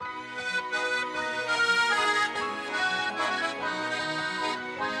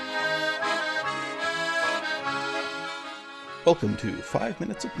Welcome to 5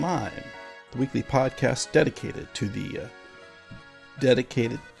 Minutes of Mime, the weekly podcast dedicated to the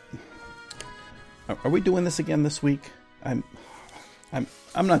Are we doing this again this week? I'm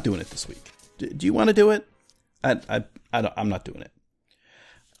not doing it this week. Do you want to do it? I'm not doing it.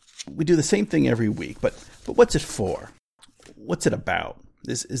 We do the same thing every week, but what's it for? What's it about?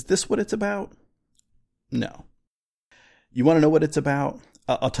 Is this what it's about? No. You want to know what it's about?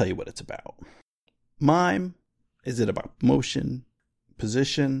 I'll tell you what it's about. Mime. Is it about motion,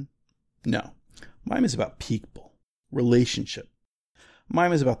 position? No. Mime is about people, relationship.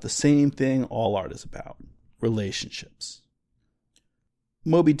 Mime is about the same thing all art is about, relationships.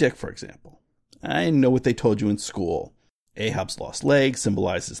 Moby Dick, for example. I know what they told you in school. Ahab's lost leg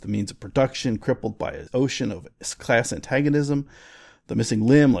symbolizes the means of production crippled by an ocean of class antagonism. The missing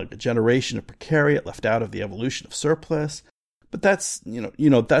limb, like a generation of precariat left out of the evolution of surplus. But that's,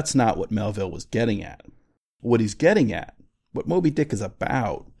 that's not what Melville was getting at. What he's getting at, what Moby Dick is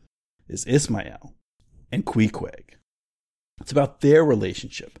about, is Ismael and Queequeg. It's about their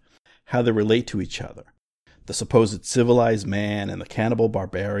relationship, how they relate to each other. The supposed civilized man and the cannibal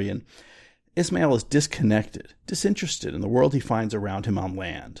barbarian. Ismael is disconnected, disinterested in the world he finds around him on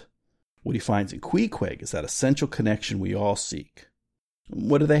land. What he finds in Queequeg is that essential connection we all seek.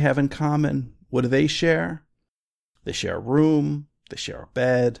 What do they have in common? What do they share? They share a room, they share a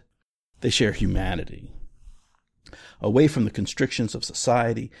bed, they share humanity. Away from the constrictions of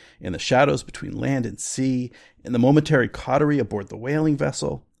society, in the shadows between land and sea, in the momentary coterie aboard the whaling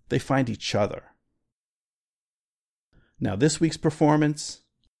vessel, they find each other. Now this week's performance,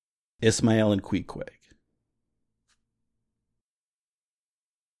 Ismael and Queequeg.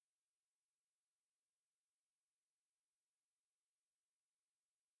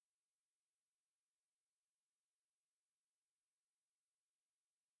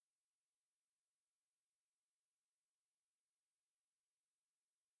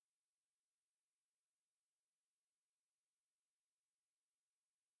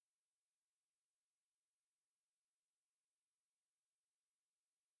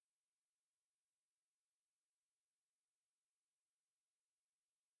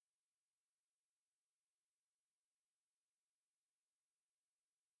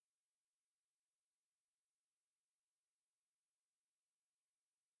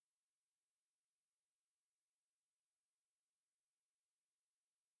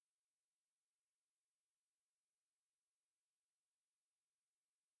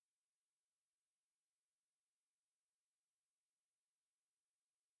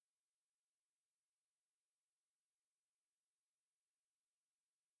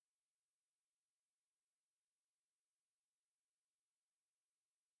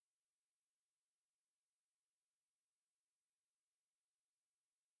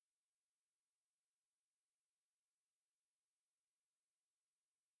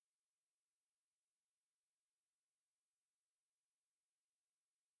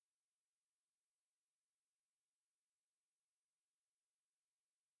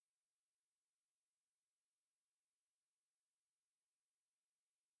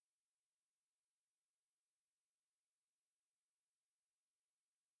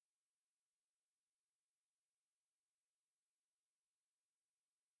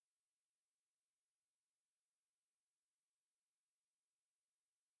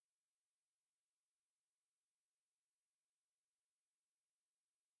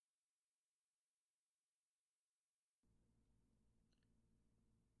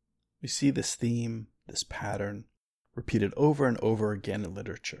 We see this theme, this pattern, repeated over and over again in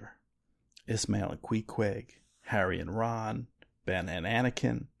literature. Ismael and Queequeg, Harry and Ron, Ben and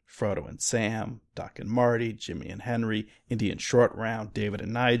Anakin, Frodo and Sam, Doc and Marty, Jimmy and Henry, Indy and Short Round, David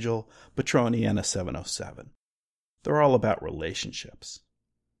and Nigel, Petroni and a 707. They're all about relationships.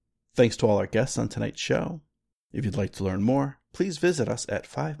 Thanks to all our guests on tonight's show. If you'd like to learn more, please visit us at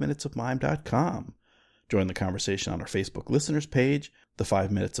 5minutesofmime.com. Join the conversation on our Facebook listeners page, the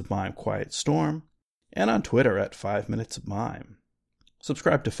 5 Minutes of Mime Quiet Storm, and on Twitter at 5 Minutes of Mime.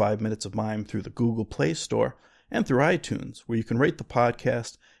 Subscribe to 5 Minutes of Mime through the Google Play Store and through iTunes, where you can rate the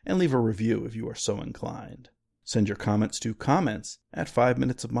podcast and leave a review if you are so inclined. Send your comments to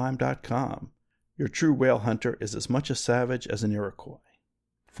comments@5minutesofmime.com. Your true whale hunter is as much a savage as an Iroquois.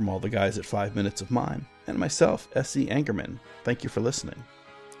 From all the guys at 5 Minutes of Mime, and myself, S.C. Angerman, thank you for listening.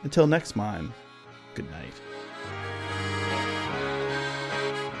 Until next mime, good night.